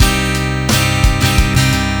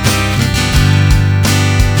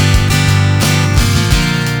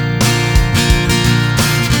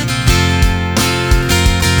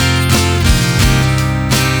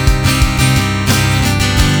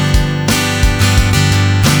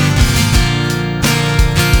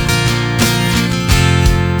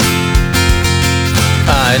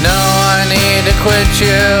know I need to quit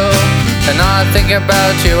you and not think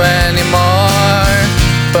about you anymore,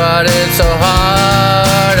 but it's so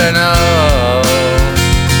hard, I know.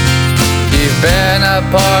 You've been a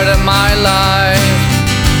part of my life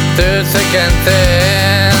through thick and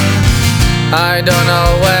thin. I don't know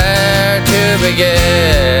where to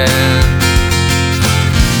begin.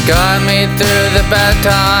 Got me through the bad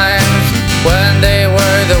times when they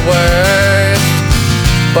were the worst,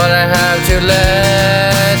 but I have to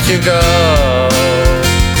let you go.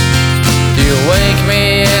 You wake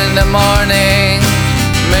me in the morning,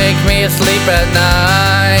 make me sleep at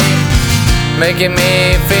night, making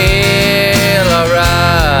me feel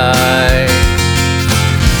alright.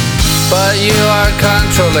 But you are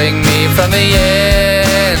controlling me from the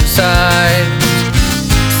inside,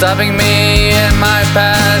 stopping me in my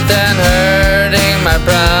path and hurting my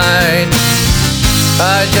pride.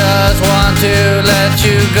 I just want to let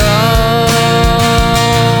you go.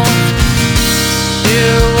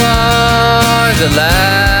 You are the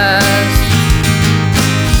last,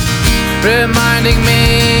 reminding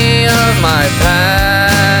me of my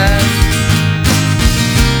past.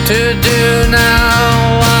 To do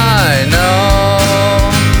now, I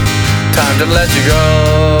know, time to let you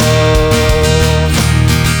go.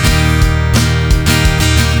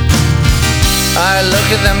 I look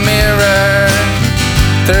in the mirror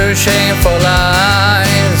through shameful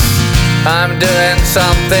eyes. I'm doing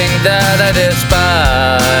something that I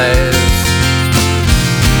despise,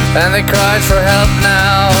 and the cries for help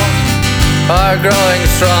now are growing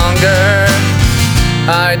stronger.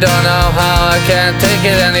 I don't know how I can take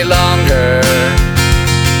it any longer,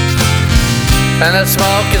 and the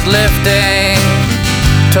smoke is lifting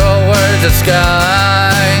towards the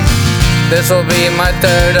sky. This will be my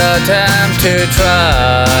third attempt to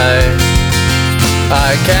try.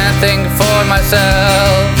 I can't think for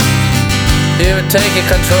myself, you've taken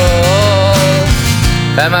control,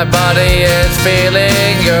 and my body is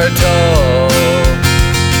feeling your toll.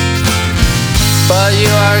 But you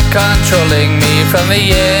are controlling me from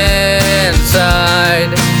the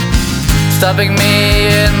inside, stopping me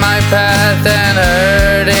in my path and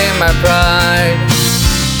hurting my pride.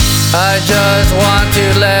 I just want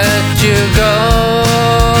to let you go.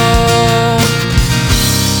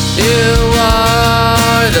 You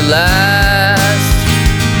are the last,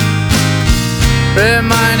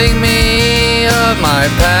 reminding me of my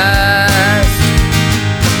past.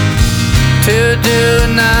 To do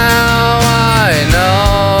now, I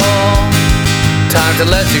know, time to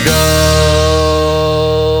let you go.